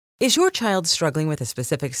Is your child struggling with a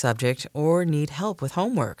specific subject or need help with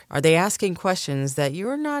homework? Are they asking questions that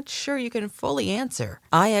you're not sure you can fully answer?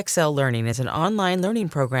 IXL Learning is an online learning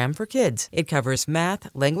program for kids. It covers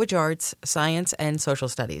math, language arts, science, and social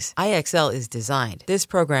studies. IXL is designed. This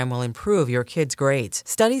program will improve your kids' grades.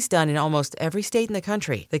 Studies done in almost every state in the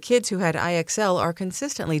country. The kids who had IXL are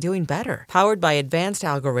consistently doing better. Powered by advanced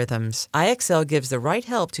algorithms, IXL gives the right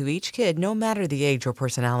help to each kid no matter the age or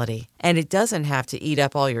personality. And it doesn't have to eat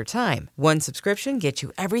up all your time. One subscription gets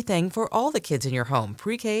you everything for all the kids in your home,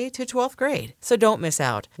 pre-K to 12th grade. So don't miss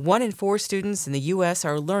out. 1 in 4 students in the U.S.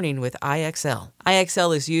 are learning with IXL.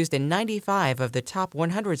 IXL is used in 95 of the top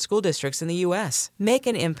 100 school districts in the U.S. Make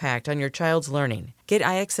an impact on your child's learning. Get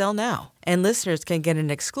IXL now. And listeners can get an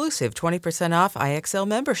exclusive 20% off IXL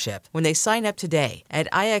membership when they sign up today at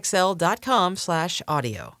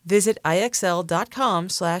IXL.com/audio. Visit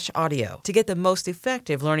IXL.com/audio to get the most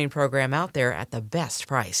effective learning program out there at the best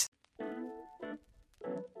price.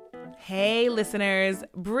 Hey listeners,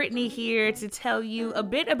 Brittany here to tell you a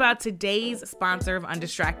bit about today's sponsor of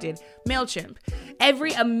Undistracted, MailChimp.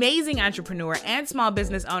 Every amazing entrepreneur and small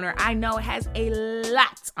business owner I know has a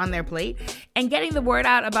lot on their plate, and getting the word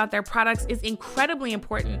out about their products is incredibly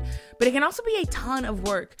important, but it can also be a ton of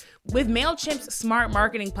work. With MailChimp's smart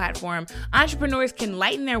marketing platform, entrepreneurs can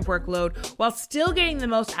lighten their workload while still getting the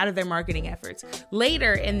most out of their marketing efforts.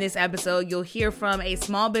 Later in this episode, you'll hear from a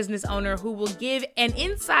small business owner who will give an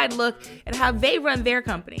inside look at how they run their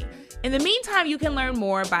company. In the meantime, you can learn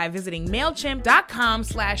more by visiting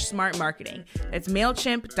MailChimp.com/smartmarketing. That's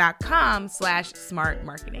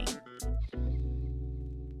MailChimp.com/smartmarketing.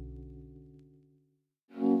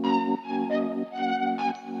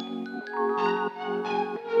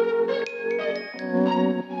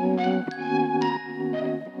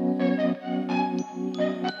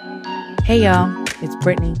 Hey y'all, it's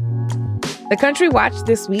Brittany. The country watched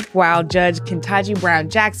this week while Judge Ketanji Brown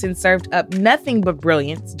Jackson served up nothing but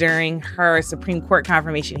brilliance during her Supreme Court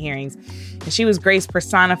confirmation hearings. And she was grace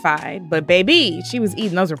personified, but baby, she was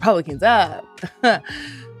eating those Republicans up.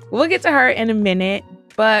 We'll get to her in a minute,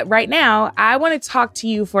 but right now, I want to talk to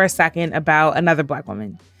you for a second about another Black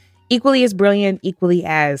woman. Equally as brilliant, equally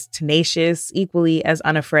as tenacious, equally as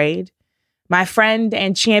unafraid. My friend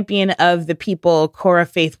and champion of the people, Cora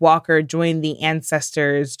Faith Walker, joined the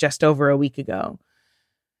Ancestors just over a week ago.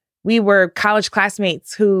 We were college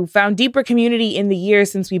classmates who found deeper community in the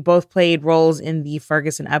years since we both played roles in the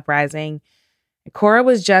Ferguson Uprising. Cora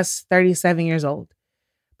was just 37 years old,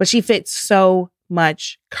 but she fit so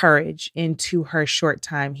much courage into her short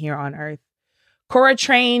time here on Earth. Cora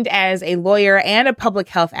trained as a lawyer and a public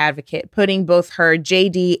health advocate, putting both her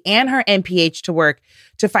JD and her MPH to work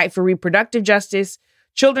to fight for reproductive justice,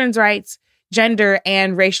 children's rights, gender,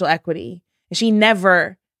 and racial equity. And she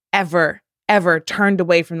never, ever, ever turned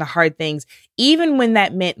away from the hard things, even when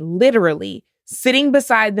that meant literally sitting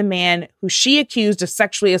beside the man who she accused of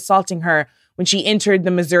sexually assaulting her when she entered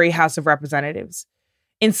the Missouri House of Representatives.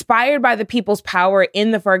 Inspired by the people's power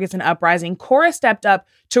in the Ferguson Uprising, Cora stepped up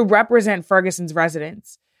to represent Ferguson's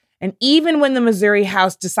residents. And even when the Missouri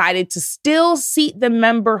House decided to still seat the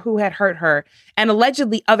member who had hurt her and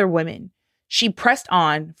allegedly other women, she pressed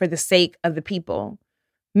on for the sake of the people.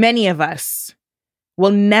 Many of us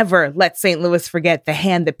will never let St. Louis forget the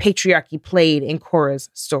hand that patriarchy played in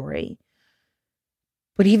Cora's story.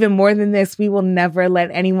 But even more than this, we will never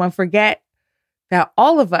let anyone forget that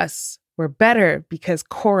all of us were better because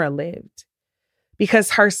Cora lived.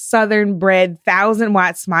 Because her Southern-bred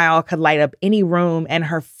 1,000-watt smile could light up any room and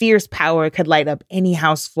her fierce power could light up any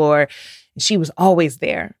house floor. And she was always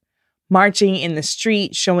there, marching in the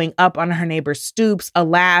street, showing up on her neighbor's stoops, a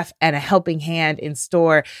laugh and a helping hand in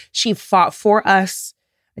store. She fought for us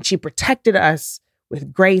and she protected us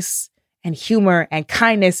with grace and humor and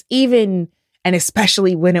kindness, even and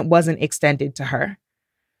especially when it wasn't extended to her.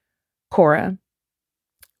 Cora,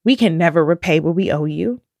 we can never repay what we owe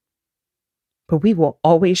you, but we will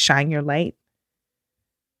always shine your light.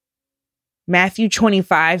 Matthew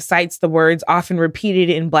 25 cites the words often repeated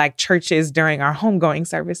in Black churches during our homegoing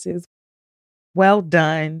services. Well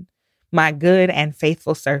done, my good and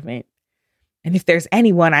faithful servant. And if there's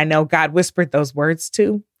anyone I know God whispered those words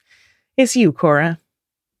to, it's you, Cora.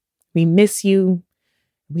 We miss you.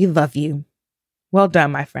 We love you. Well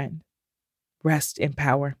done, my friend. Rest in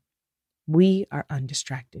power. We are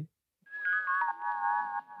undistracted.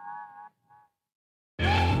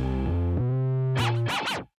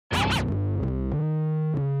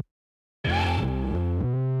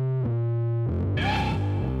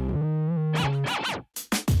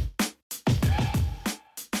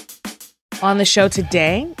 On the show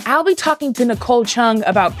today, I'll be talking to Nicole Chung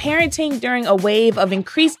about parenting during a wave of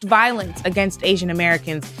increased violence against Asian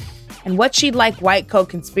Americans and what she'd like white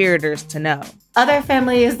co-conspirators to know. Other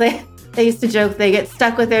families, they used to joke they get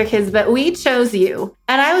stuck with their kids, but we chose you.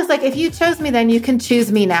 And I was like, if you chose me, then you can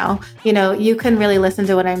choose me now. You know, you can really listen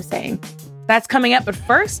to what I'm saying. That's coming up, but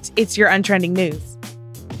first, it's your Untrending News.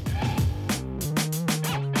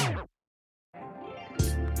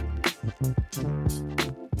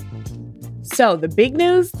 So the big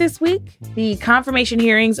news this week, the confirmation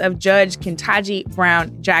hearings of Judge Ketanji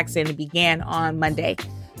Brown Jackson began on Monday.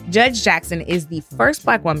 Judge Jackson is the first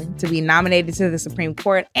Black woman to be nominated to the Supreme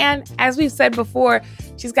Court. And as we've said before,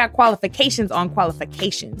 she's got qualifications on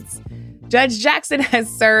qualifications. Judge Jackson has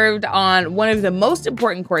served on one of the most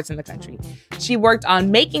important courts in the country. She worked on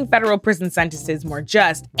making federal prison sentences more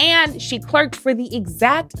just, and she clerked for the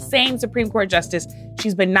exact same Supreme Court justice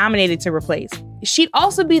she's been nominated to replace. She'd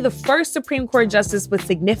also be the first Supreme Court justice with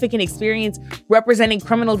significant experience representing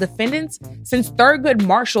criminal defendants since Thurgood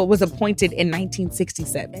Marshall was appointed in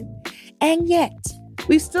 1967. And yet,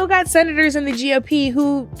 we've still got senators in the GOP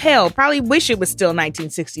who, hell, probably wish it was still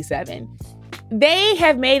 1967. They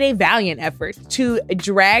have made a valiant effort to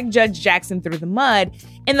drag Judge Jackson through the mud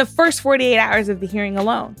in the first 48 hours of the hearing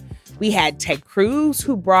alone. We had Ted Cruz,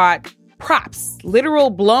 who brought props, literal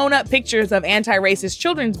blown up pictures of anti-racist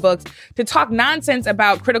children's books to talk nonsense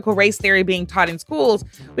about critical race theory being taught in schools,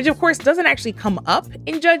 which of course doesn't actually come up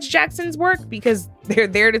in Judge Jackson's work because they're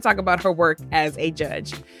there to talk about her work as a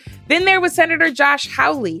judge. Then there was Senator Josh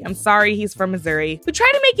Hawley, I'm sorry, he's from Missouri, who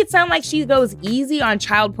tried to make it sound like she goes easy on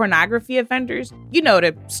child pornography offenders, you know,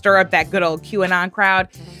 to stir up that good old QAnon crowd.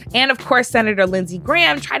 And of course, Senator Lindsey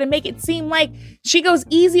Graham tried to make it seem like she goes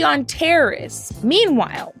easy on terrorists.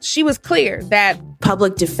 Meanwhile, she was clear that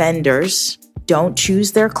public defenders don't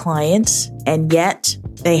choose their clients, and yet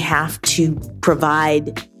they have to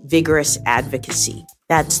provide vigorous advocacy.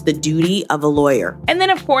 That's the duty of a lawyer. And then,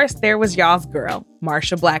 of course, there was y'all's girl,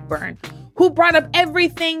 Marsha Blackburn, who brought up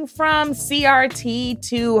everything from CRT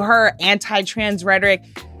to her anti-trans rhetoric.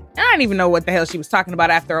 I don't even know what the hell she was talking about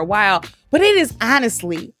after a while, but it is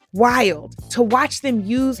honestly wild to watch them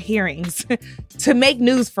use hearings to make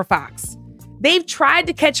news for Fox. They've tried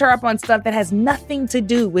to catch her up on stuff that has nothing to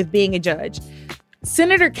do with being a judge.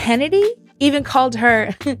 Senator Kennedy even called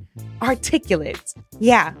her articulate.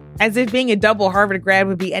 Yeah, as if being a double Harvard grad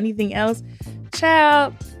would be anything else.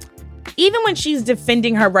 Child, even when she's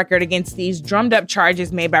defending her record against these drummed up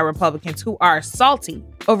charges made by Republicans who are salty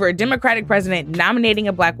over a Democratic president nominating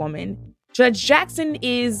a Black woman, Judge Jackson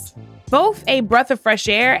is both a breath of fresh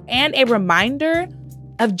air and a reminder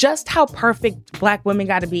of just how perfect Black women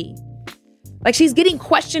gotta be. Like, she's getting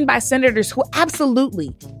questioned by senators who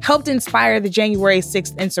absolutely helped inspire the January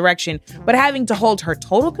 6th insurrection, but having to hold her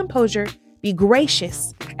total composure, be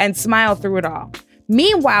gracious, and smile through it all.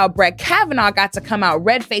 Meanwhile, Brett Kavanaugh got to come out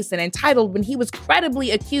red-faced and entitled when he was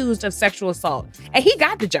credibly accused of sexual assault, and he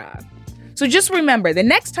got the job. So just remember, the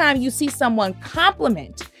next time you see someone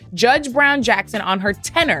compliment Judge Brown Jackson on her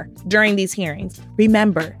tenor during these hearings,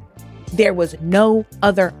 remember, there was no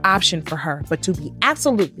other option for her but to be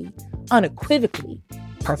absolutely, unequivocally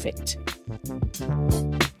perfect.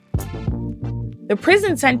 The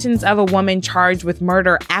prison sentence of a woman charged with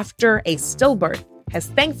murder after a stillbirth has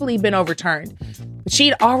thankfully been overturned, but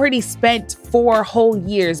she'd already spent 4 whole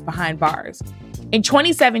years behind bars. In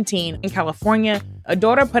 2017, in California,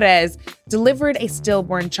 Adora Perez delivered a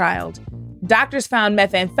stillborn child. Doctors found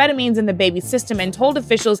methamphetamines in the baby's system and told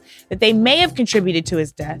officials that they may have contributed to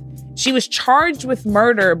his death. She was charged with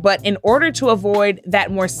murder, but in order to avoid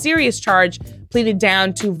that more serious charge, pleaded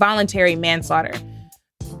down to voluntary manslaughter.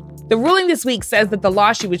 The ruling this week says that the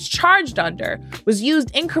law she was charged under was used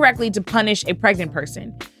incorrectly to punish a pregnant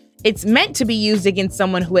person. It's meant to be used against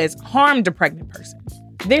someone who has harmed a pregnant person.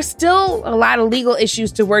 There's still a lot of legal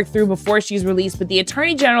issues to work through before she's released, but the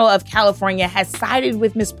Attorney General of California has sided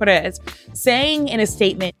with Ms. Perez, saying in a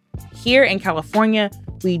statement, "Here in California,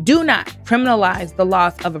 we do not criminalize the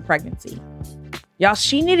loss of a pregnancy." Y'all,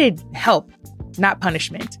 she needed help, not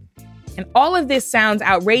punishment. And all of this sounds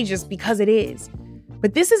outrageous because it is.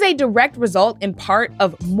 But this is a direct result in part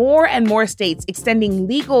of more and more states extending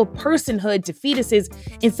legal personhood to fetuses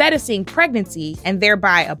instead of seeing pregnancy and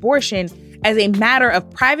thereby abortion as a matter of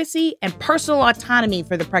privacy and personal autonomy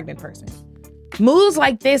for the pregnant person. Moves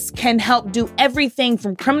like this can help do everything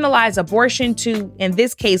from criminalize abortion to, in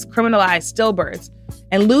this case, criminalize stillbirths.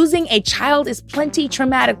 And losing a child is plenty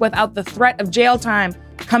traumatic without the threat of jail time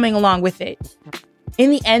coming along with it. In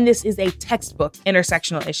the end, this is a textbook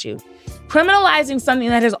intersectional issue. Criminalizing something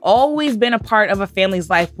that has always been a part of a family's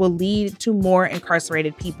life will lead to more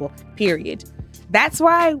incarcerated people, period. That's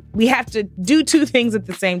why we have to do two things at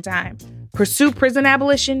the same time: pursue prison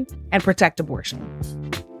abolition and protect abortion.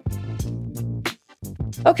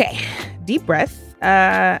 Okay, deep breath.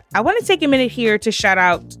 I want to take a minute here to shout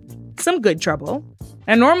out some good trouble.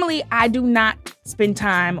 Now, normally I do not spend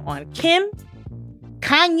time on Kim,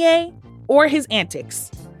 Kanye, or his antics.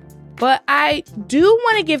 But I do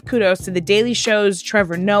want to give kudos to The Daily Show's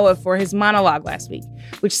Trevor Noah for his monologue last week,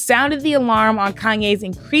 which sounded the alarm on Kanye's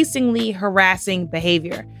increasingly harassing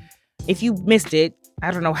behavior. If you missed it, I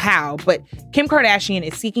don't know how, but Kim Kardashian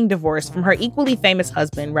is seeking divorce from her equally famous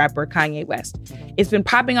husband, rapper Kanye West. It's been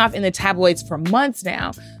popping off in the tabloids for months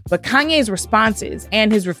now, but Kanye's responses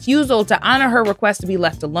and his refusal to honor her request to be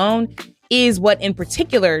left alone is what, in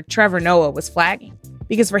particular, Trevor Noah was flagging.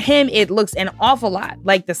 Because for him, it looks an awful lot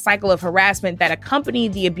like the cycle of harassment that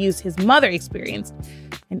accompanied the abuse his mother experienced.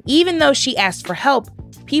 And even though she asked for help,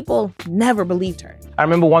 people never believed her. I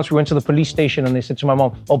remember once we went to the police station and they said to my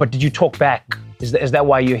mom, "Oh, but did you talk back? Is that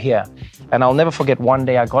why you're here?" And I'll never forget one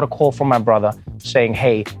day I got a call from my brother saying,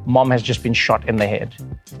 "Hey, mom has just been shot in the head.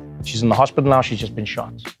 She's in the hospital now, she's just been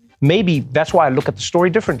shot." Maybe that's why I look at the story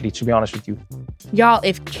differently, to be honest with you. Y'all,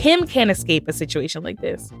 if Kim can't escape a situation like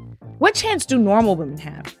this, what chance do normal women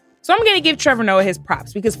have? So I'm going to give Trevor Noah his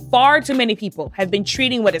props because far too many people have been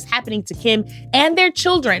treating what is happening to Kim and their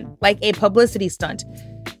children like a publicity stunt.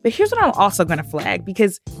 But here's what I'm also going to flag,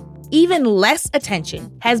 because even less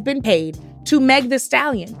attention has been paid to Meg Thee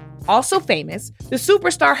Stallion. Also famous, the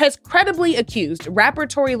superstar has credibly accused rapper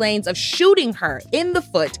Tory Lanez of shooting her in the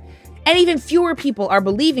foot, and even fewer people are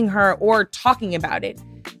believing her or talking about it.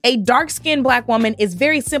 A dark-skinned Black woman is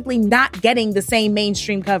very simply not getting the same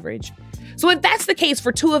mainstream coverage. So if that's the case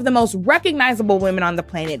for two of the most recognizable women on the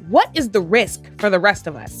planet, what is the risk for the rest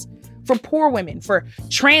of us? For poor women, for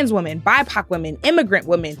trans women, BIPOC women, immigrant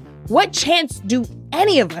women, what chance do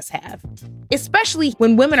any of us have? Especially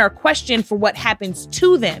when women are questioned for what happens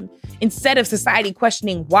to them instead of society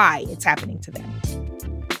questioning why it's happening to them.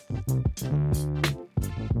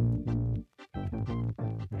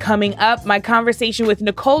 Coming up, my conversation with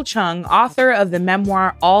Nicole Chung, author of the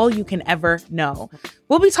memoir, All You Can Ever Know.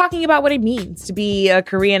 We'll be talking about what it means to be a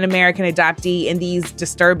Korean-American adoptee in these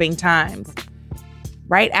disturbing times.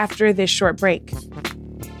 Right after this short break.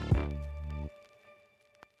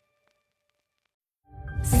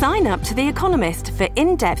 Sign up to The Economist for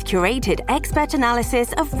in-depth curated expert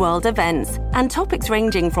analysis of world events and topics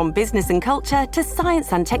ranging from business and culture to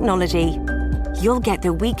science and technology. You'll get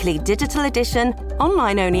the weekly digital edition,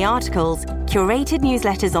 online-only articles, curated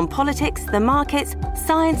newsletters on politics, the markets,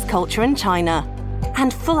 science, culture, and China,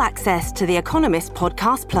 and full access to The Economist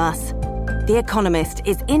Podcast Plus. The Economist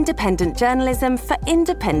is independent journalism for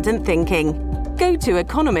independent thinking. Go to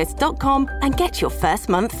economist.com and get your first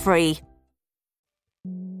month free.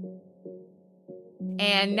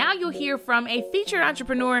 And now you'll hear from a featured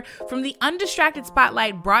entrepreneur from the Undistracted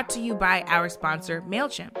Spotlight, brought to you by our sponsor,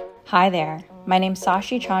 MailChimp. Hi there, my name's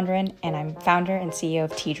Sashi Chandran, and I'm founder and CEO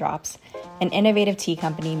of Tea Drops, an innovative tea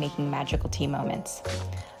company making magical tea moments.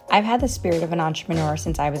 I've had the spirit of an entrepreneur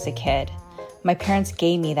since I was a kid. My parents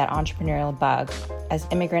gave me that entrepreneurial bug. As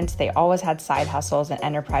immigrants, they always had side hustles and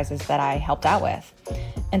enterprises that I helped out with.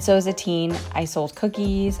 And so as a teen, I sold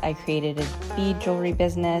cookies, I created a bead jewelry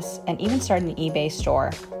business, and even started an eBay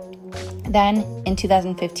store. Then, in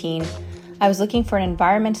 2015, I was looking for an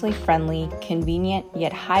environmentally friendly, convenient,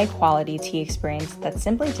 yet high-quality tea experience that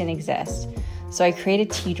simply didn't exist. So I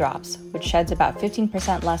created Tea Drops, which sheds about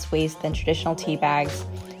 15% less waste than traditional tea bags,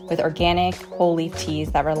 with organic, whole-leaf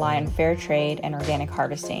teas that rely on fair trade and organic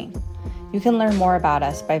harvesting. You can learn more about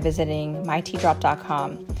us by visiting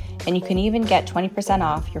myteadrop.com, and you can even get 20%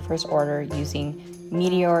 off your first order using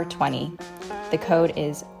Meteor20. The code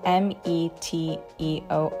is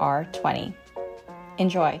METEOR20.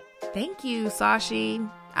 Enjoy. Thank you, Sashi.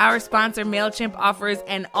 Our sponsor, MailChimp, offers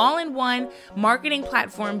an all-in-one marketing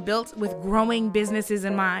platform built with growing businesses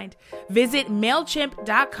in mind. Visit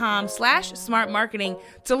MailChimp.com/smartmarketing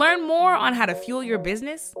to learn more on how to fuel your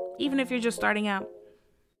business, even if you're just starting out.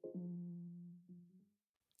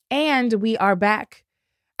 And we are back.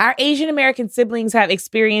 Our Asian American siblings have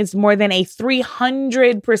experienced more than a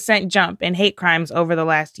 300% jump in hate crimes over the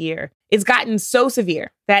last year. It's gotten so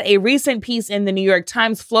severe that a recent piece in the New York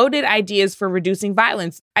Times floated ideas for reducing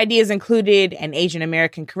violence. Ideas included an Asian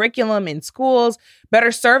American curriculum in schools,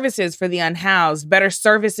 better services for the unhoused, better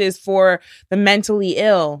services for the mentally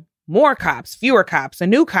ill, more cops, fewer cops, a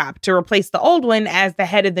new cop to replace the old one as the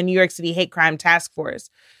head of the New York City Hate Crime Task Force.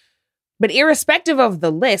 But irrespective of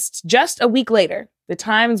the list, just a week later, the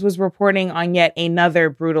Times was reporting on yet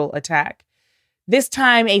another brutal attack. This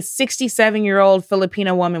time, a 67-year-old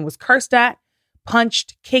Filipino woman was cursed at,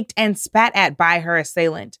 punched, kicked, and spat at by her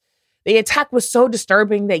assailant. The attack was so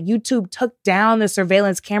disturbing that YouTube took down the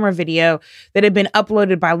surveillance camera video that had been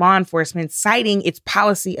uploaded by law enforcement, citing its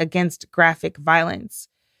policy against graphic violence.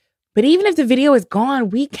 But even if the video is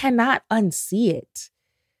gone, we cannot unsee it.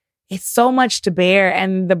 It's so much to bear,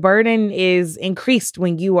 and the burden is increased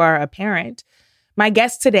when you are a parent. My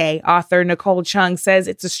guest today, author Nicole Chung, says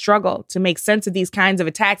it's a struggle to make sense of these kinds of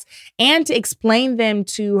attacks and to explain them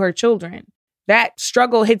to her children. That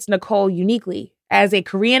struggle hits Nicole uniquely. As a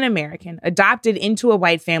Korean American adopted into a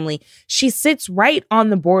white family, she sits right on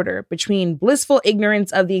the border between blissful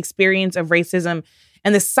ignorance of the experience of racism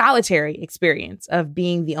and the solitary experience of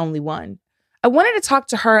being the only one. I wanted to talk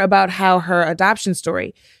to her about how her adoption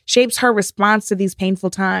story shapes her response to these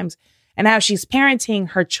painful times and how she's parenting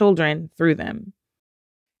her children through them.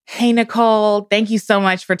 Hey, Nicole, thank you so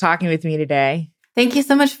much for talking with me today. Thank you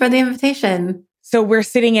so much for the invitation. So we're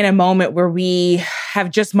sitting in a moment where we have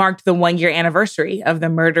just marked the 1-year anniversary of the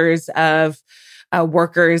murders of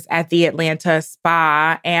workers at the Atlanta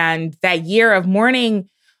spa. And that year of mourning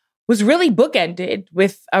was really bookended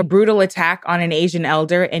with a brutal attack on an Asian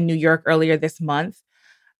elder in New York earlier this month.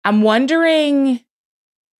 I'm wondering,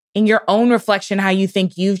 in your own reflection, how you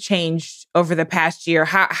think you've changed over the past year.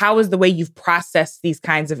 How has the way you've processed these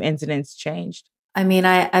kinds of incidents changed? I mean,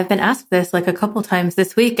 I've been asked this like a couple times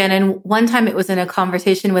this week. And in one time it was in a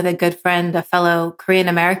conversation with a good friend, a fellow Korean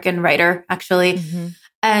American writer, actually. Mm-hmm.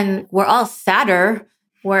 And we're all sadder.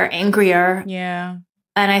 We're angrier. Yeah.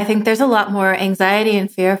 And I think there's a lot more anxiety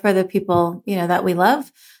and fear for the people, that we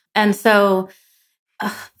love. And so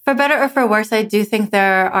for better or for worse, I do think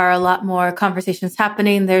there are a lot more conversations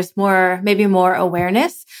happening. There's maybe more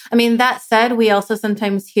awareness. I mean, that said, we also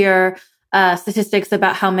sometimes hear statistics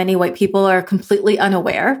about how many white people are completely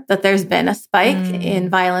unaware that there's been a spike in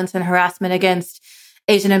violence and harassment against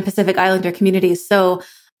Asian and Pacific Islander communities. So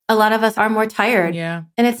a lot of us are more tired. Yeah.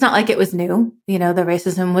 And it's not like it was new. The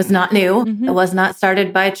racism was not new. Mm-hmm. It was not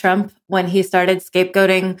started by Trump when he started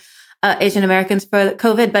scapegoating Asian Americans for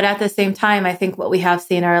COVID. But at the same time, I think what we have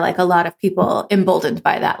seen are like a lot of people emboldened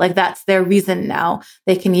by that. Like that's their reason now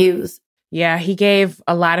they can use. Yeah, he gave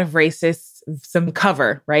a lot of racists some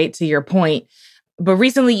cover, right? To your point. But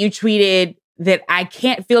recently you tweeted that I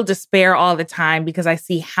can't feel despair all the time because I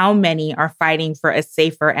see how many are fighting for a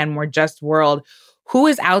safer and more just world. Who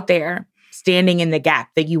is out there standing in the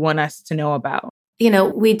gap that you want us to know about?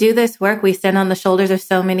 We do this work. We stand on the shoulders of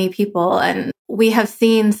so many people, and we have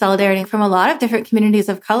seen solidarity from a lot of different communities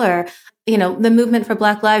of color. The movement for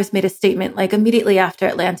Black Lives made a statement like immediately after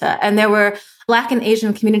Atlanta, and there were Black and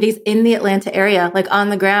Asian communities in the Atlanta area, like on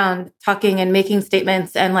the ground, talking and making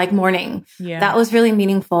statements and like mourning. Yeah. That was really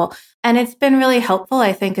meaningful. And it's been really helpful,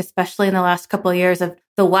 I think, especially in the last couple of years of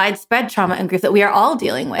the widespread trauma and grief that we are all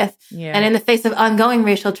dealing with. Yeah. And in the face of ongoing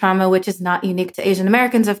racial trauma, which is not unique to Asian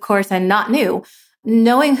Americans, of course, and not new,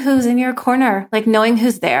 knowing who's in your corner, like knowing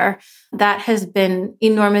who's there, that has been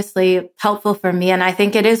enormously helpful for me. And I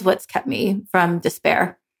think it is what's kept me from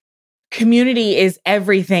despair. Community is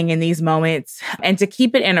everything in these moments. And to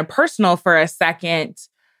keep it interpersonal for a second,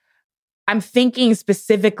 I'm thinking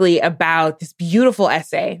specifically about this beautiful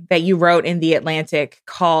essay that you wrote in The Atlantic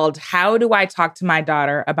called How Do I Talk to My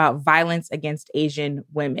Daughter About Violence Against Asian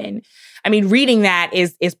Women? I mean, reading that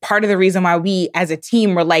is part of the reason why we as a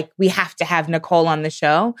team were like, we have to have Nicole on the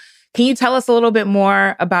show. Can you tell us a little bit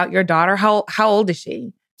more about your daughter? How old is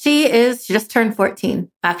she? She just turned 14,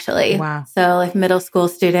 actually. Wow. So like middle school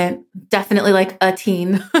student, definitely like a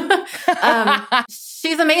teen.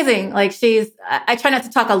 She's amazing. Like I try not to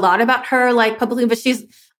talk a lot about her like publicly, but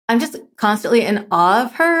I'm just constantly in awe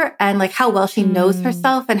of her and like how well she knows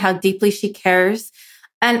herself and how deeply she cares.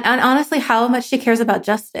 And honestly, how much she cares about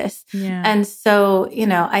justice. Yeah. And so,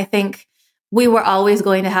 I think we were always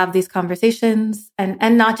going to have these conversations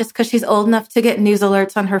and not just because she's old enough to get news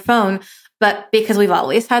alerts on her phone, but because we've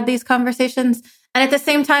always had these conversations. And at the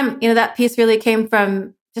same time, that piece really came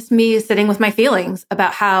from just me sitting with my feelings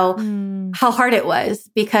about how hard it was,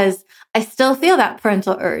 because I still feel that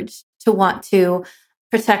parental urge to want to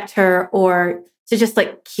protect her or to just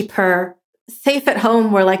like keep her safe at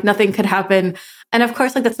home where like nothing could happen. And of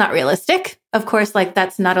course, like that's not realistic. Of course, like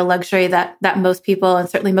that's not a luxury that most people and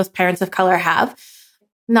certainly most parents of color have.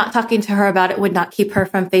 Not talking to her about it would not keep her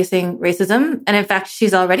from facing racism. And in fact,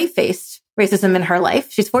 she's already faced racism in her life.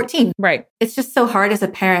 She's 14. Right. It's just so hard as a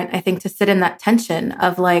parent, I think, to sit in that tension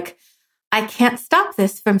of like, I can't stop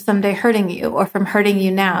this from someday hurting you or from hurting you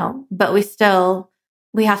now, but we still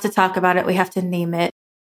We have to talk about it. We have to name it.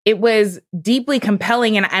 It was deeply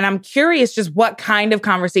compelling. And I'm curious just what kind of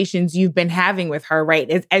conversations you've been having with her,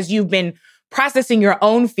 right? As you've been processing your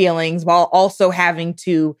own feelings while also having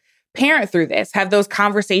to parent through this. Have those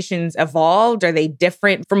conversations evolved? Are they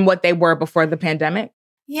different from what they were before the pandemic?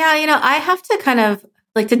 Yeah, I have to kind of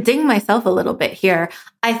like to ding myself a little bit here.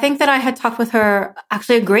 I think that I had talked with her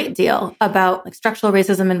actually a great deal about like structural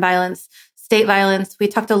racism and violence, state violence. We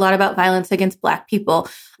talked a lot about violence against Black people.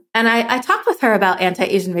 And I talked with her about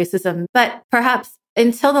anti-Asian racism, but perhaps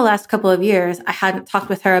until the last couple of years, I hadn't talked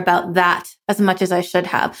with her about that as much as I should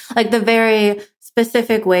have. Like the very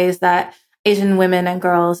specific ways that Asian women and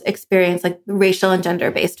girls experience like racial and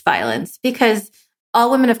gender-based violence, because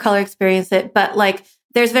all women of color experience it, but like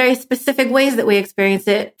there's very specific ways that we experience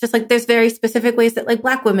it, just like there's very specific ways that like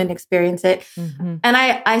Black women experience it. Mm-hmm. And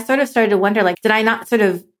I sort of started to wonder, like, did I not sort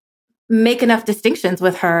of make enough distinctions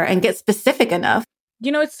with her and get specific enough?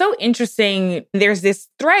 It's so interesting. There's this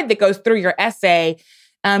thread that goes through your essay,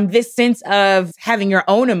 this sense of having your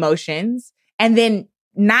own emotions and then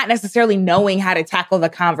not necessarily knowing how to tackle the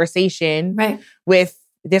conversation with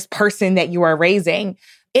this person that you are raising.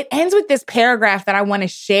 It ends with this paragraph that I want to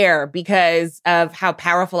share because of how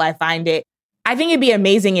powerful I find it. I think it'd be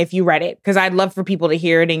amazing if you read it because I'd love for people to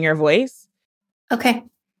hear it in your voice. Okay.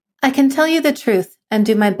 I can tell you the truth and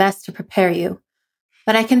do my best to prepare you.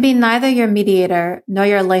 But I can be neither your mediator nor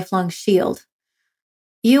your lifelong shield.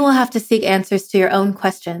 You will have to seek answers to your own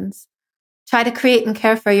questions, try to create and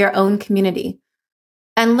care for your own community,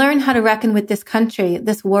 and learn how to reckon with this country,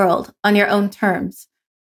 this world, on your own terms.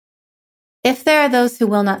 If there are those who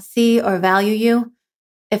will not see or value you,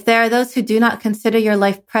 if there are those who do not consider your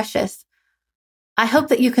life precious, I hope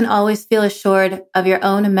that you can always feel assured of your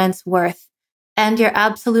own immense worth and your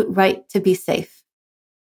absolute right to be safe.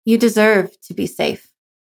 You deserve to be safe.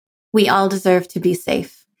 We all deserve to be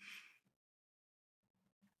safe.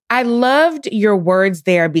 I loved your words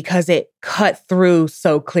there because it cut through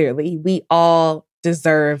so clearly. We all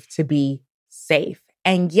deserve to be safe.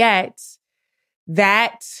 And yet,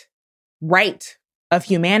 that right of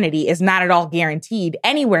humanity is not at all guaranteed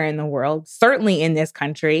anywhere in the world, certainly in this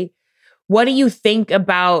country. What do you think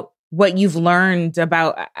about what you've learned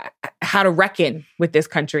about how to reckon with this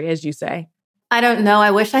country, as you say? I don't know.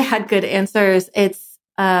 I wish I had good answers.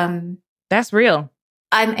 That's real.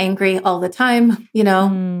 I'm angry all the time,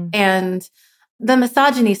 and the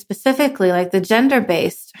misogyny specifically, like the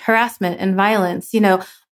gender-based harassment and violence,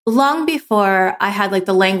 long before I had like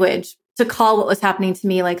the language to call what was happening to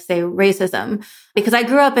me, like say racism, because I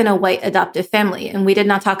grew up in a white adoptive family and we did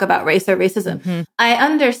not talk about race or racism. Mm-hmm. I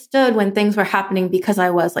understood when things were happening because I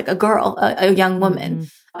was like a girl, a young woman. Mm-hmm.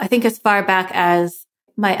 I think as far back as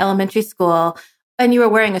my elementary school, and you were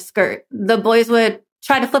wearing a skirt, the boys would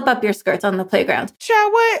try to flip up your skirts on the playground.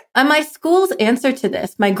 Child, what? And my school's answer to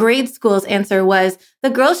this, my grade school's answer was, the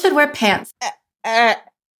girls should wear pants.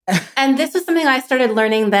 And this was something I started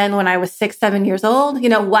learning then when I was 6, 7 years old,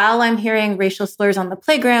 while I'm hearing racial slurs on the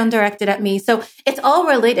playground directed at me. So it's all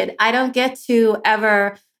related. I don't get to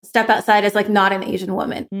ever step outside as like not an Asian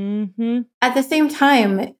woman. Mm-hmm. At the same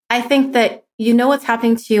time, I think that what's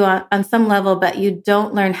happening to you on some level, but you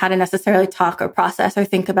don't learn how to necessarily talk or process or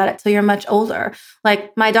think about it till you're much older.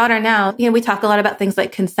 Like my daughter now, we talk a lot about things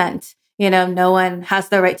like consent. No one has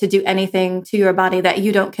the right to do anything to your body that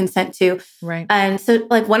you don't consent to. Right. And so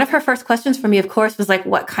like one of her first questions for me, of course, was like,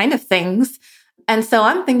 what kind of things? And so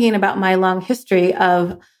I'm thinking about my long history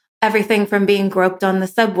of everything from being groped on the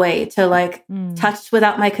subway to like touched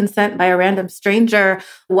without my consent by a random stranger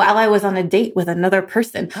while I was on a date with another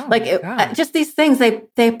person. Oh, just these things,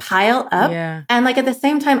 they pile up. Yeah. And like at the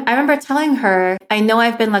same time, I remember telling her, I know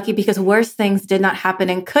I've been lucky because worse things did not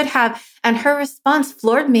happen and could have. And her response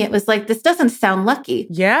floored me. It was like, this doesn't sound lucky.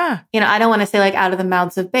 Yeah. I don't want to say like out of the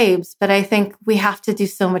mouths of babes, but I think we have to do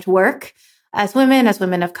so much work as women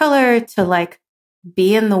of color to like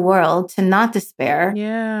be in the world, to not despair.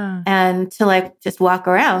 Yeah. And to like just walk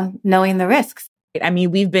around knowing the risks. I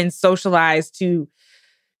mean, we've been socialized to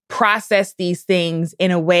process these things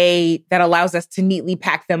in a way that allows us to neatly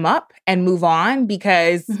pack them up and move on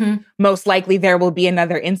because most likely there will be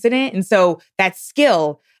another incident. And so that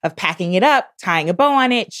skill of packing it up, tying a bow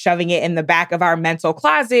on it, shoving it in the back of our mental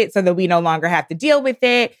closet so that we no longer have to deal with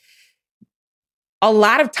it. A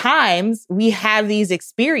lot of times we have these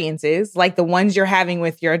experiences like the ones you're having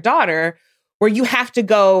with your daughter where you have to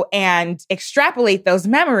go and extrapolate those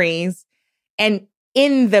memories. And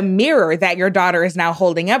in the mirror that your daughter is now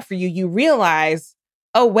holding up for you, you realize,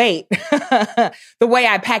 oh, wait, the way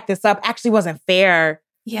I packed this up actually wasn't fair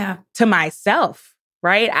to myself,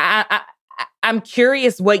 right? I'm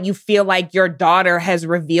curious what you feel like your daughter has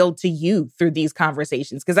revealed to you through these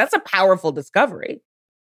conversations, because that's a powerful discovery.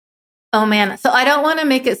 Oh man. So I don't want to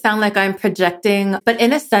make it sound like I'm projecting, but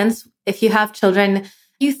in a sense, if you have children,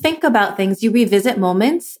 you think about things, you revisit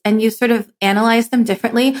moments and you sort of analyze them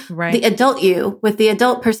differently. Right. The adult you with the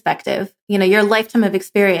adult perspective, your lifetime of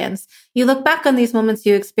experience, you look back on these moments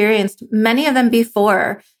you experienced, many of them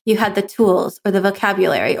before you had the tools or the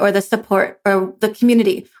vocabulary or the support or the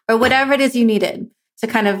community or whatever it is you needed to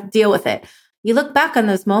kind of deal with it. You look back on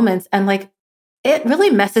those moments and it really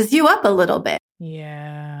messes you up a little bit.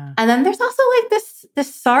 Yeah. And then there's also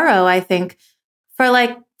this sorrow, I think, for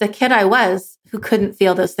the kid I was who couldn't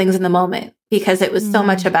feel those things in the moment because it was so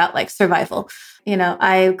much about survival.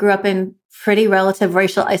 I grew up in pretty relative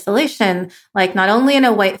racial isolation, not only in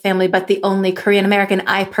a white family, but the only Korean American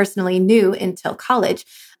I personally knew until college.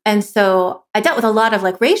 And so I dealt with a lot of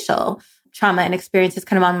racial trauma and experiences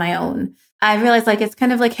kind of on my own. I realized it's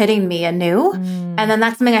kind of hitting me anew. And then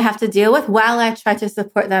that's something I have to deal with while I try to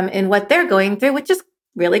support them in what they're going through, which is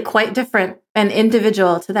really quite different and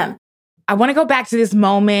individual to them. I want to go back to this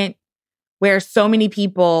moment where so many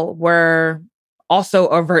people were also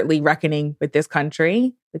overtly reckoning with this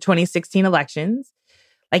country, the 2016 elections.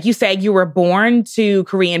 Like you said, you were born to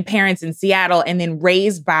Korean parents in Seattle and then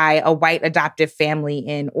raised by a white adoptive family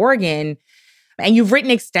in Oregon. And you've written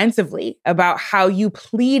extensively about how you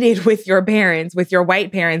pleaded with your parents, with your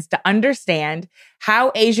white parents, to understand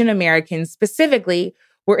how Asian Americans specifically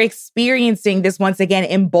were experiencing this, once again,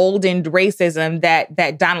 emboldened racism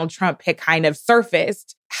that Donald Trump had kind of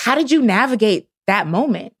surfaced. How did you navigate that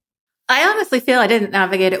moment? I honestly feel I didn't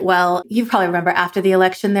navigate it well. You probably remember after the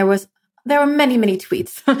election, there were many, many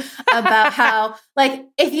tweets about how,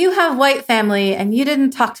 if you have white family and you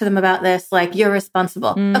didn't talk to them about this, you're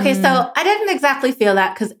responsible. Okay, so I didn't exactly feel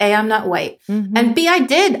that because A, I'm not white. And B, I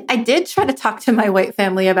did try to talk to my white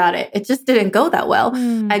family about it. It just didn't go that well.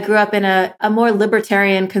 I grew up in a more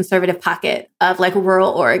libertarian conservative pocket of rural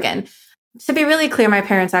Oregon. To be really clear, my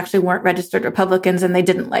parents actually weren't registered Republicans and they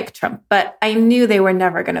didn't like Trump, but I knew they were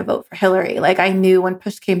never going to vote for Hillary. I knew when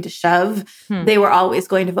push came to shove, they were always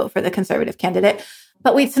going to vote for the conservative candidate.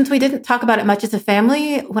 But since we didn't talk about it much as a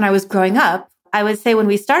family when I was growing up, I would say when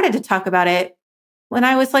we started to talk about it, when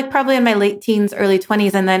I was probably in my late teens, early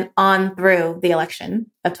 20s, and then on through the election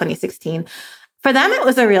of 2016, for them, it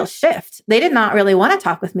was a real shift. They did not really want to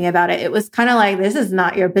talk with me about it. It was kind of this is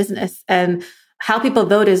not your business. And how people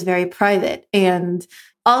vote is very private. And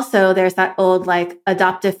also there's that old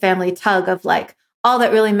adoptive family tug of all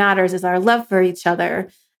that really matters is our love for each other.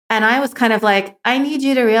 And I was kind of I need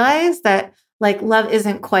you to realize that love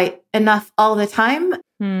isn't quite enough all the time.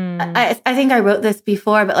 I think I wrote this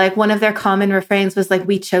before, but one of their common refrains was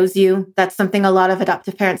we chose you. That's something a lot of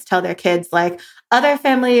adoptive parents tell their kids. Other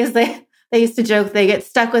families, they used to joke they get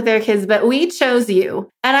stuck with their kids, but we chose you.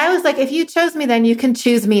 And I was if you chose me, then you can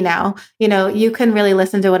choose me now. You can really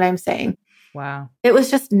listen to what I'm saying. Wow. It was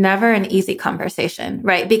just never an easy conversation,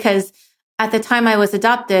 right? Because at the time I was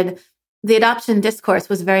adopted, the adoption discourse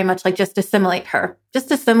was very much just assimilate her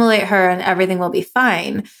and everything will be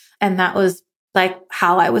fine. And that was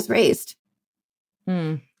how I was raised.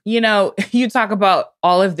 You talk about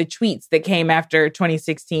all of the tweets that came after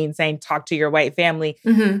 2016 saying, talk to your white family.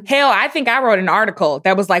 Hell, I think I wrote an article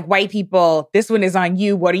that was white people, this one is on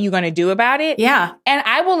you. What are you going to do about it? Yeah. And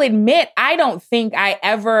I will admit, I don't think I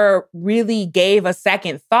ever really gave a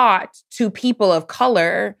second thought to people of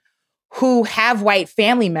color who have white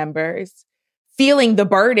family members feeling the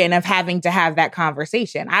burden of having to have that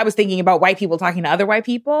conversation. I was thinking about white people talking to other white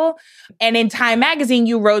people. And in Time magazine,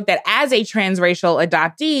 you wrote that as a transracial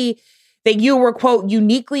adoptee, that you were, quote,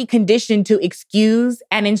 uniquely conditioned to excuse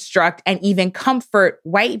and instruct and even comfort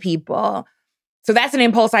white people. So that's an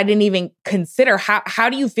impulse I didn't even consider. How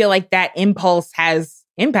do you feel that impulse has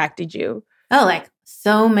impacted you? Oh,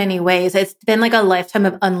 so many ways. It's been a lifetime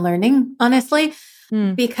of unlearning, honestly,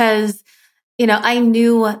 because, I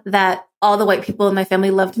knew that all the white people in my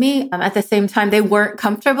family loved me. At the same time, they weren't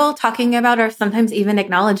comfortable talking about or sometimes even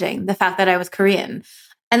acknowledging the fact that I was Korean.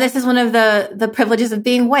 And this is one of the privileges of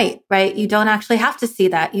being white, right? You don't actually have to see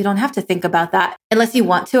that. You don't have to think about that unless you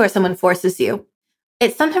want to or someone forces you.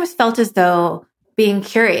 It sometimes felt as though being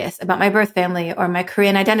curious about my birth family or my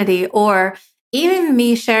Korean identity, or even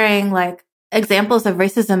me sharing examples of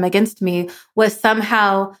racism against me was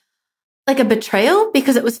somehow like a betrayal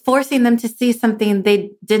because it was forcing them to see something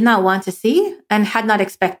they did not want to see and had not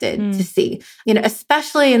expected to see,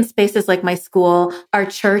 especially in spaces like my school, our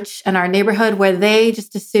church, and our neighborhood where they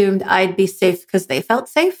just assumed I'd be safe because they felt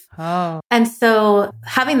safe. Oh. And so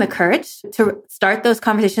having the courage to start those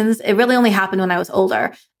conversations, it really only happened when I was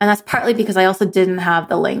older. And that's partly because I also didn't have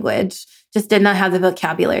the language, just did not have the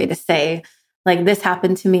vocabulary to say, like, this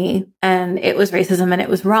happened to me and it was racism and it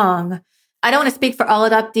was wrong. I don't want to speak for all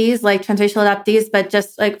adoptees, like transracial adoptees, but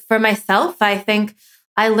just like for myself, I think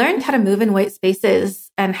I learned how to move in white spaces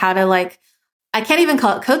and how to I can't even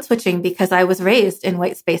call it code switching because I was raised in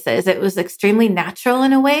white spaces. It was extremely natural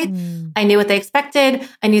in a way. I knew what they expected.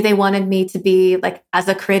 I knew they wanted me to be as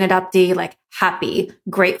a Korean adoptee, happy,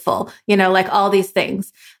 grateful, all these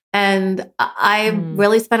things. And I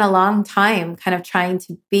really spent a long time kind of trying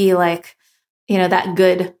to be that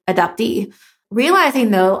good adoptee.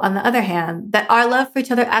 Realizing, though, on the other hand, that our love for each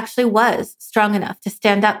other actually was strong enough to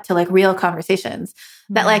stand up to real conversations,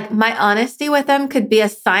 that my honesty with them could be a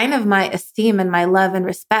sign of my esteem and my love and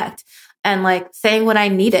respect. And saying what I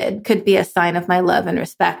needed could be a sign of my love and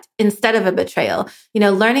respect instead of a betrayal.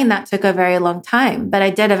 Learning that took a very long time, but I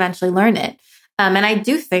did eventually learn it. And I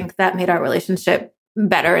do think that made our relationship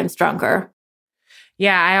better and stronger.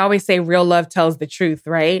 Yeah, I always say real love tells the truth,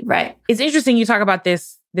 right? Right. It's interesting you talk about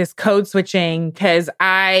this code switching because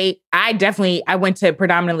I went to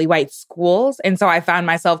predominantly white schools. And so I found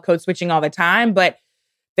myself code switching all the time. But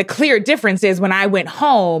the clear difference is when I went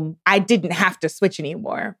home, I didn't have to switch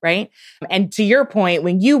anymore, right? And to your point,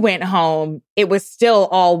 when you went home, it was still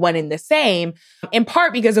all one and the same, in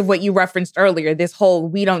part because of what you referenced earlier, this whole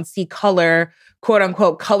we don't see color, quote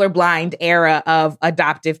unquote, colorblind era of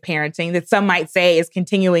adoptive parenting that some might say is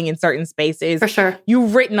continuing in certain spaces. For sure.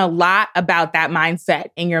 You've written a lot about that mindset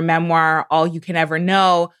in your memoir, All You Can Ever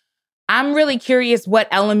Know. I'm really curious what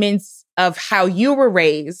elements of how you were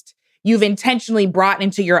raised you've intentionally brought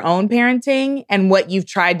into your own parenting and what you've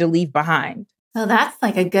tried to leave behind. Oh, that's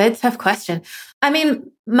a good, tough question. I mean,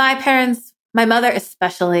 my parents, my mother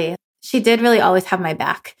especially, she did really always have my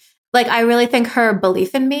back. I really think her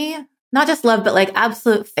belief in me, not just love, but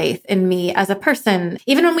absolute faith in me as a person,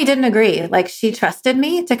 even when we didn't agree, she trusted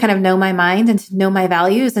me to kind of know my mind and to know my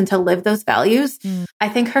values and to live those values. I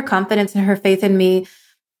think her confidence and her faith in me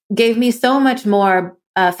gave me so much more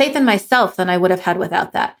faith in myself than I would have had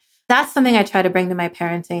without that. That's something I try to bring to my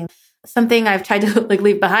parenting. Something I've tried to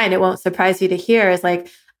leave behind. It won't surprise you to hear is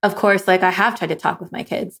of course, I have tried to talk with my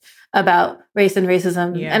kids about race and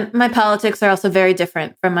racism. Yeah. And my politics are also very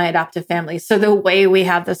different from my adoptive family. So the way we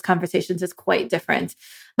have those conversations is quite different.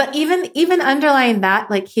 But even underlying that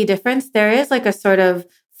key difference, there is a sort of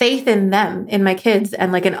faith in them, in my kids,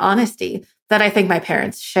 and an honesty that I think my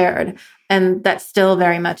parents shared. And that still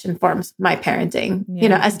very much informs my parenting,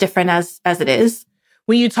 as different as it is.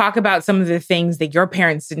 When you talk about some of the things that your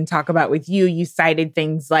parents didn't talk about with you, you cited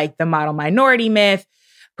things like the model minority myth,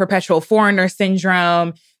 perpetual foreigner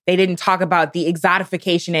syndrome. They didn't talk about the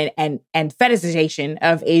exotification and fetishization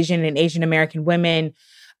of Asian and Asian American women.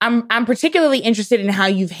 I'm particularly interested in how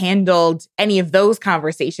you've handled any of those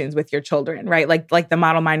conversations with your children, right? Like the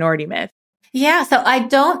model minority myth. Yeah, so I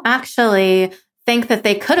don't actually think that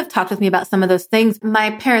they could have talked with me about some of those things. My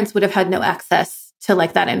parents would have had no access to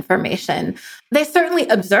that information. They certainly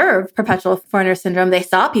observed perpetual foreigner syndrome. They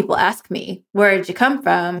saw people ask me, where did you come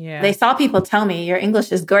from? Yeah. They saw people tell me, your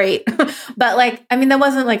English is great. But that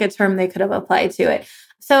wasn't a term they could have applied to it.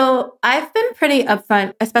 So I've been pretty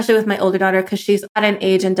upfront, especially with my older daughter, because she's at an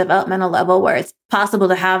age and developmental level where it's possible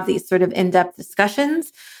to have these sort of in-depth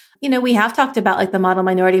discussions. We have talked about the model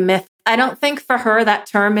minority myth. I don't think for her that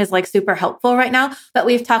term is super helpful right now, but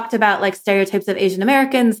we've talked about stereotypes of Asian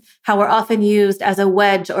Americans, how we're often used as a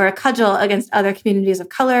wedge or a cudgel against other communities of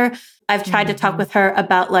color. I've tried to talk with her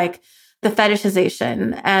about the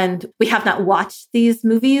fetishization, and we have not watched these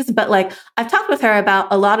movies, but I've talked with her about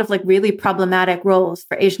a lot of really problematic roles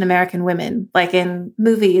for Asian American women, in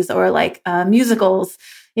movies or musicals.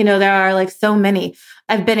 There are so many.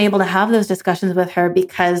 I've been able to have those discussions with her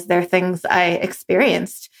because they're things I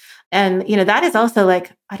experienced. And, that is also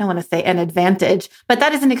I don't want to say an advantage, but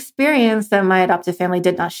that is an experience that my adoptive family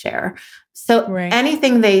did not share. So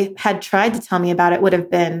anything they had tried to tell me about it would have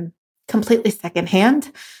been completely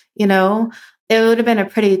secondhand. It would have been a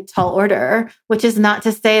pretty tall order, which is not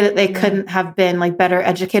to say that they couldn't have been better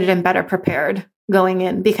educated and better prepared going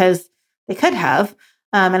in, because they could have.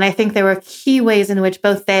 And I think there were key ways in which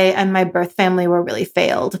both they and my birth family were really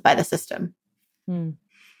failed by the system.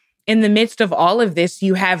 In the midst of all of this,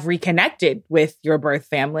 you have reconnected with your birth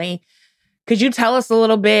family. Could you tell us a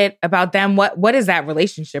little bit about them? What is that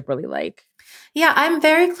relationship really like? Yeah, I'm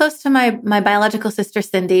very close to my biological sister,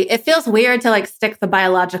 Cindy. It feels weird to like stick the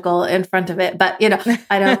biological in front of it, but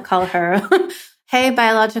I don't call her, hey,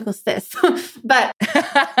 biological sis. But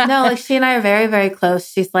no, like she and I are very, very close.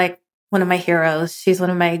 She's like one of my heroes. She's one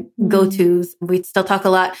of my go-tos. We still talk a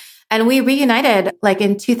lot. And we reunited like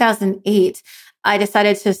in 2008. I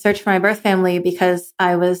decided to search for my birth family because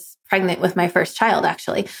I was pregnant with my first child,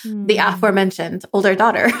 actually, the aforementioned older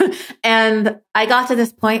daughter. And I got to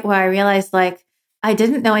this point where I realized like, I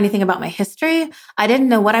didn't know anything about my history. I didn't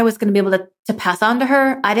know what I was going to be able to pass on to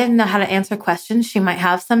her. I didn't know how to answer questions she might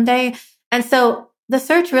have someday. And so the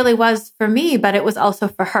search really was for me, but it was also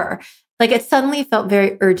for her. Like it suddenly felt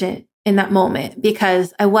very urgent in that moment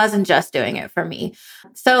because I wasn't just doing it for me.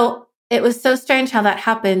 So it was so strange how that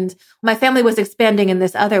happened. My family was expanding in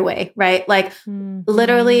this other way, right? Like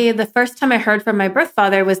literally the first time I heard from my birth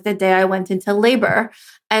father was the day I went into labor.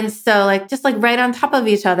 And so like, just like right on top of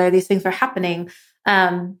each other, these things were happening.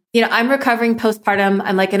 I'm recovering postpartum.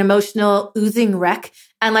 I'm like an emotional oozing wreck.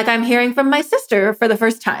 And like, I'm hearing from my sister for the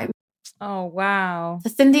first time. Oh, wow. So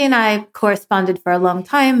Cindy and I corresponded for a long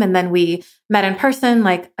time. And then we met in person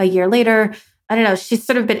like a year later. I don't know, she's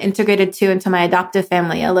sort of been integrated too into my adoptive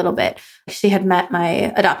family a little bit. She had met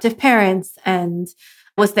my adoptive parents and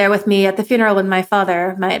was there with me at the funeral when my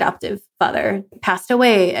adoptive father, passed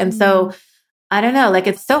away. And so I don't know, like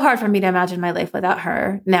it's so hard for me to imagine my life without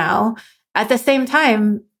her now. At the same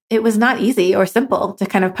time, it was not easy or simple to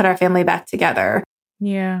kind of put our family back together.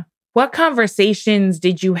 Yeah. What conversations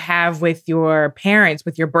did you have with your parents,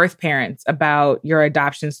 with your birth parents about your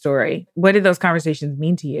adoption story? What did those conversations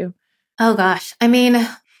mean to you? Oh gosh. I mean,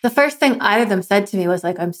 the first thing either of them said to me was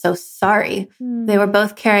like, I'm so sorry. They were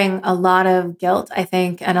both carrying a lot of guilt, I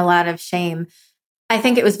think, and a lot of shame. I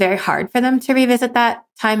think it was very hard for them to revisit that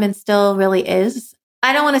time and still really is.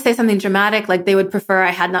 I don't want to say something dramatic, like they would prefer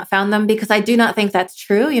I had not found them because I do not think that's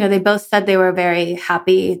true. They both said they were very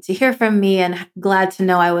happy to hear from me and glad to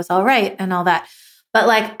know I was all right and all that. But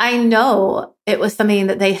like, I know it was something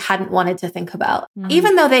that they hadn't wanted to think about,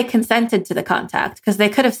 even though they consented to the contact, because they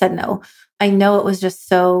could have said no. I know it was just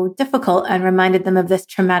so difficult and reminded them of this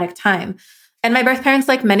traumatic time. And my birth parents,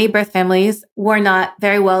 like many birth families, were not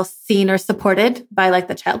very well seen or supported by like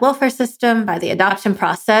the child welfare system, by the adoption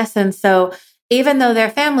process. And so even though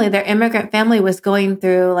their immigrant family was going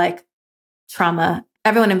through like trauma,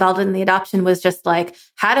 everyone involved in the adoption was just like,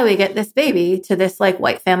 how do we get this baby to this like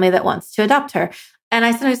white family that wants to adopt her? And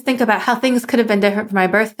I sometimes think about how things could have been different for my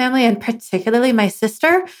birth family, and particularly my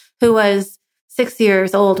sister, who was 6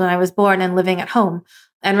 years old when I was born and living at home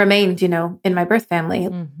and remained, in my birth family.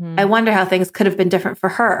 I wonder how things could have been different for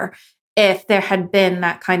her if there had been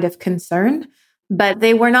that kind of concern, but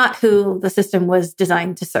they were not who the system was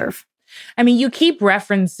designed to serve. I mean, you keep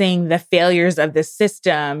referencing the failures of the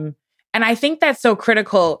system. And I think that's so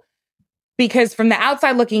critical because from the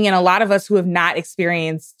outside looking in, a lot of us who have not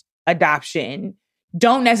experienced adoption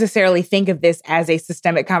don't necessarily think of this as a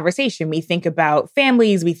systemic conversation. We think about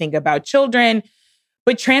families, we think about children,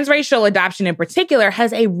 but transracial adoption in particular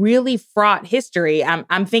has a really fraught history.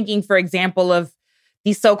 I'm thinking, for example, of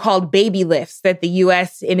these so-called baby lifts that the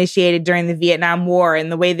U.S. initiated during the Vietnam War and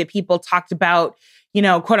the way that people talked about,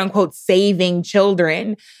 quote unquote, saving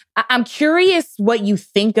children. I'm curious what you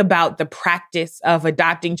think about the practice of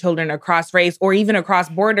adopting children across race or even across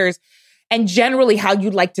borders, and generally how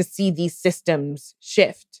you'd like to see these systems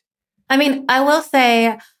shift. I mean, I will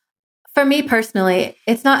say, for me personally,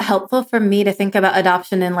 it's not helpful for me to think about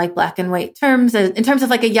adoption in like black and white terms, in terms of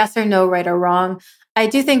like a yes or no, right or wrong. I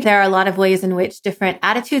do think there are a lot of ways in which different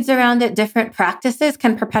attitudes around it, different practices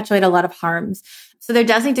can perpetuate a lot of harms. So there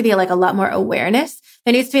does need to be like a lot more awareness.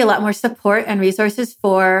 There needs to be a lot more support and resources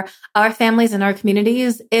for our families and our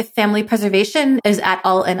communities if family preservation is at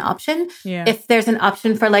all an option. Yeah. If there's an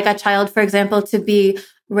option for like a child, for example, to be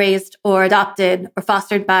raised or adopted or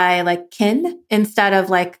fostered by like kin instead of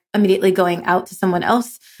like immediately going out to someone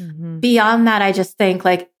else. Beyond that, I just think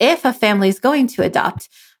like if a family is going to adopt,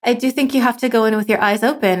 I do think you have to go in with your eyes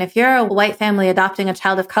open. If you're a white family adopting a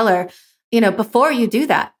child of color, before you do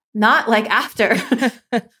that, not like after,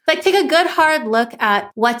 like take a good hard look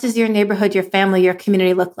at what does your neighborhood, your family, your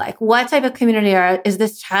community look like? What type of community is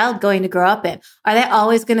this child going to grow up in? Are they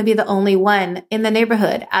always going to be the only one in the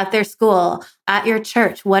neighborhood, at their school, at your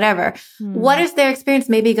church, whatever? What is their experience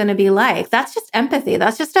maybe going to be like? That's just empathy.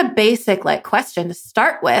 That's just a basic like question to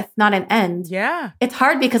start with, not an end. Yeah. It's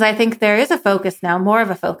hard because I think there is a focus now, more of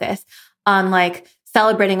a focus on like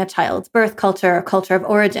celebrating a child's birth culture or culture of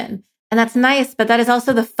origin. And that's nice, but that is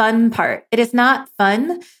also the fun part. It is not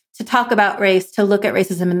fun to talk about race, to look at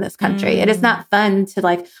racism in this country. It is not fun to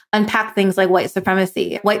like unpack things like white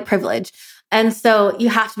supremacy, white privilege. And so you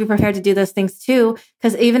have to be prepared to do those things too,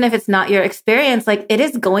 because even if it's not your experience, like it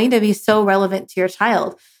is going to be so relevant to your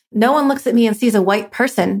child. No one looks at me and sees a white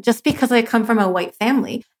person just because I come from a white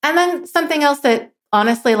family. And then something else that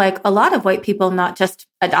honestly, like a lot of white people, not just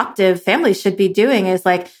adoptive families, should be doing is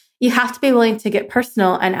like, you have to be willing to get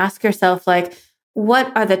personal and ask yourself, like,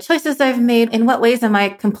 what are the choices I've made? In what ways am I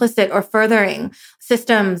complicit or furthering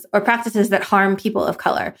systems or practices that harm people of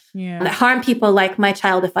color, that harm people like my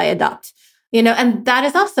child if I adopt? And that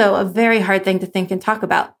is also a very hard thing to think and talk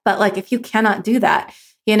about. But like, if you cannot do that,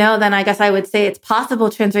 then I guess I would say it's possible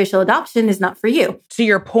transracial adoption is not for you. To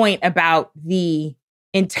your point about the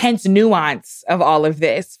intense nuance of all of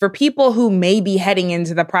this, for people who may be heading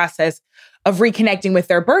into the process of reconnecting with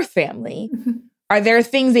their birth family, are there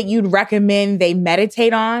things that you'd recommend they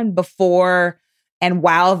meditate on before and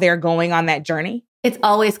while they're going on that journey? It's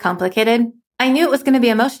always complicated. I knew it was going to be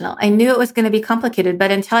emotional. I knew it was going to be complicated,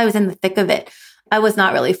 but until I was in the thick of it, I was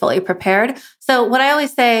not really fully prepared. So what I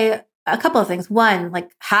always say, a couple of things. One,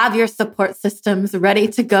 like have your support systems ready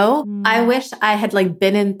to go. I wish I had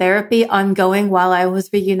been in therapy ongoing while I was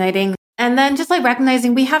reuniting. And then just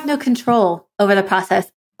recognizing we have no control over the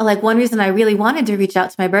process. One reason I really wanted to reach out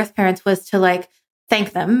to my birth parents was to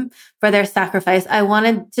thank them for their sacrifice. I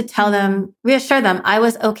wanted to tell them, reassure them I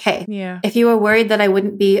was okay. Yeah. If you were worried that I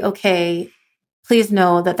wouldn't be okay, please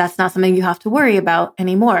know that that's not something you have to worry about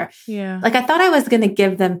anymore. Yeah. I thought I was going to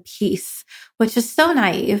give them peace, which is so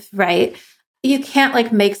naive, right? You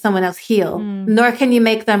can't make someone else heal, nor can you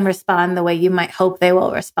make them respond the way you might hope they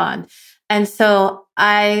will respond. And so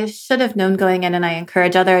I should have known going in, and I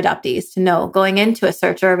encourage other adoptees to know going into a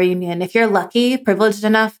search or a reunion, if you're lucky, privileged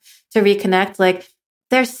enough to reconnect,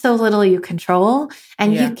 there's so little you control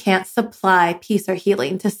and you can't supply peace or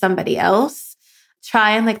healing to somebody else.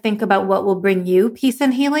 Try and think about what will bring you peace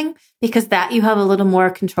and healing, because that you have a little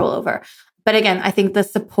more control over. But again, I think the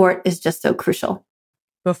support is just so crucial.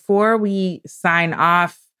 Before we sign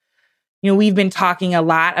off, we've been talking a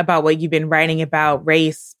lot about what you've been writing about,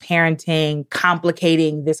 race, parenting,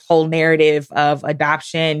 complicating this whole narrative of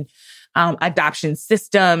adoption, adoption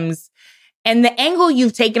systems. And the angle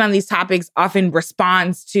you've taken on these topics often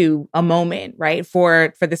responds to a moment, right?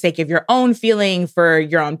 For the sake of your own feeling, for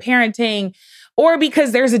your own parenting, or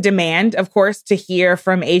because there's a demand, of course, to hear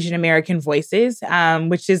from Asian American voices,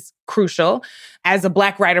 which is crucial. As a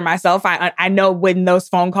Black writer myself, I know when those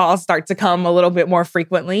phone calls start to come a little bit more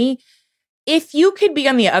frequently. If you could be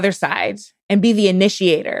on the other side and be the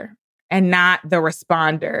initiator and not the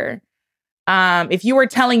responder, if you were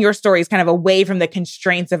telling your stories kind of away from the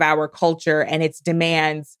constraints of our culture and its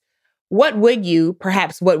demands, what will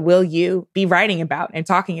you be writing about and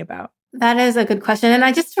talking about? That is a good question. And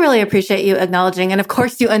I just really appreciate you acknowledging. And of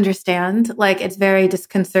course, you understand, it's very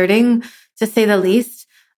disconcerting, to say the least,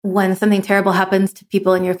 when something terrible happens to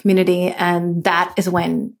people in your community. And that is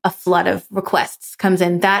when a flood of requests comes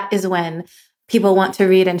in. That is when people want to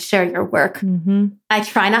read and share your work. Mm-hmm. I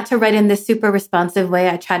try not to write in this super responsive way.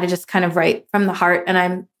 I try to just kind of write from the heart. And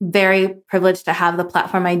I'm very privileged to have the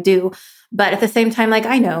platform I do. But at the same time,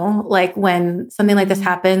 I know, when something like this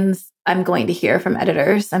happens, I'm going to hear from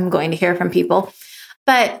editors. I'm going to hear from people.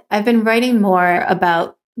 But I've been writing more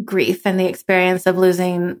about grief and the experience of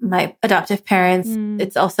losing my adoptive parents.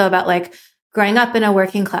 It's also about growing up in a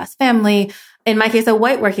working class family. In my case, a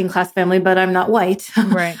white working class family, but I'm not white.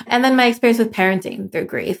 Right. And then my experience with parenting through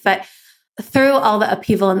grief. But through all the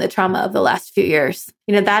upheaval and the trauma of the last few years,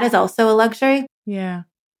 that is also a luxury. Yeah.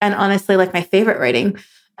 And honestly, my favorite writing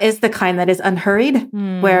is the kind that is unhurried,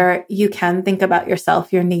 where you can think about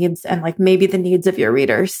yourself, your needs, and maybe the needs of your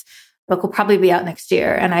readers. Book will probably be out next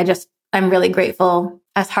year. And I'm really grateful,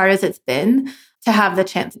 as hard as it's been, to have the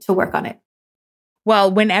chance to work on it.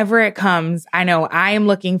 Well, whenever it comes, I know I am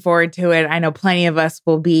looking forward to it. I know plenty of us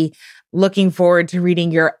will be looking forward to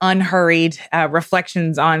reading your unhurried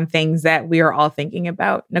reflections on things that we are all thinking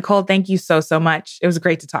about. Nicole, thank you so, so much. It was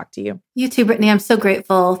great to talk to you. You too, Brittany. I'm so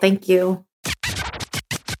grateful. Thank you.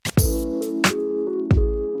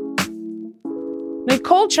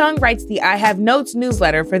 Nicole Chung writes the I Have Notes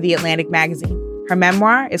newsletter for The Atlantic magazine. Her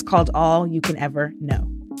memoir is called All You Can Ever Know.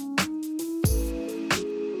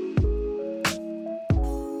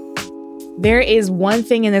 There is one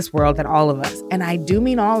thing in this world that all of us, and I do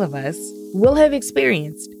mean all of us, will have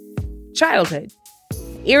experienced: childhood.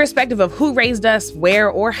 Irrespective of who raised us, where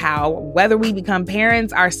or how, whether we become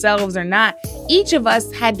parents ourselves or not, each of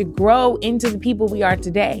us had to grow into the people we are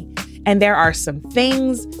today. And there are some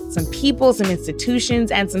things, some people, some institutions,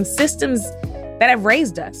 and some systems that have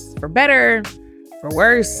raised us, for better, for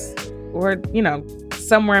worse, or,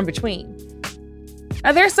 somewhere in between.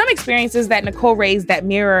 Now, there are some experiences that Nicole raised that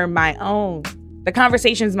mirror my own. The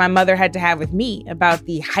conversations my mother had to have with me about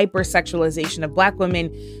the hypersexualization of Black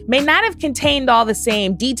women may not have contained all the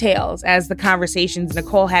same details as the conversations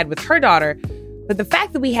Nicole had with her daughter, but the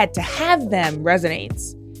fact that we had to have them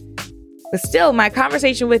resonates. But still, my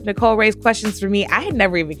conversation with Nicole raised questions for me I had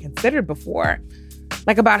never even considered before,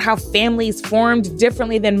 like about how families formed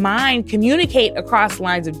differently than mine communicate across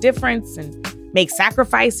lines of difference and make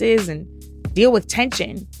sacrifices and deal with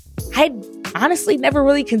tension. I had honestly never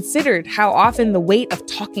really considered how often the weight of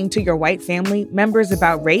talking to your white family members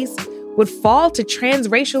about race would fall to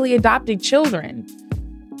transracially adopted children.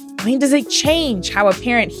 I mean, does it change how a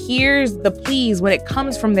parent hears the pleas when it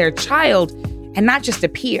comes from their child and not just a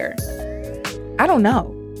peer? I don't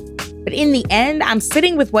know. But in the end, I'm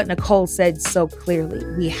sitting with what Nicole said so clearly.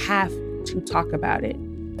 We have to talk about it.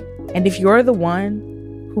 And if you're the one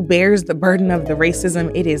who bears the burden of the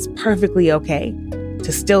racism, it is perfectly okay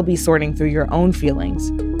to still be sorting through your own feelings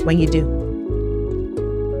when you do.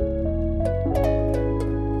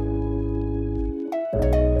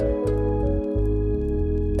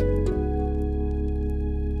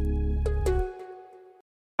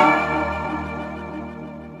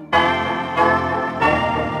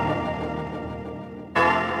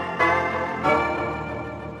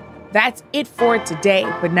 That's it for today,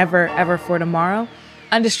 but never ever for tomorrow.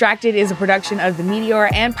 Undistracted is a production of The Meteor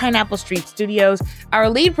and Pineapple Street Studios. Our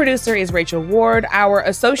lead producer is Rachel Ward. Our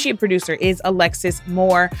associate producer is Alexis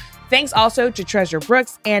Moore. Thanks also to Treasure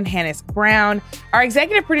Brooks and Hannes Brown. Our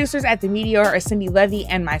executive producers at The Meteor are Cindy Levy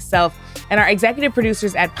and myself, and our executive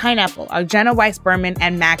producers at Pineapple are Jenna Weiss-Berman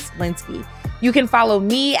and Max Linsky. You can follow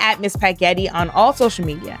me at Miss Packyetti on all social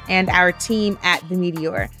media and our team at The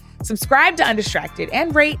Meteor. Subscribe to Undistracted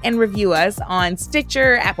and rate and review us on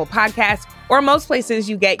Stitcher, Apple Podcasts, or most places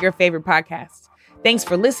you get your favorite podcasts. Thanks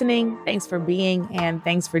for listening, thanks for being, and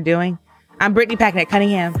thanks for doing. I'm Brittany Packnett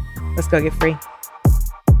Cunningham. Let's go get free.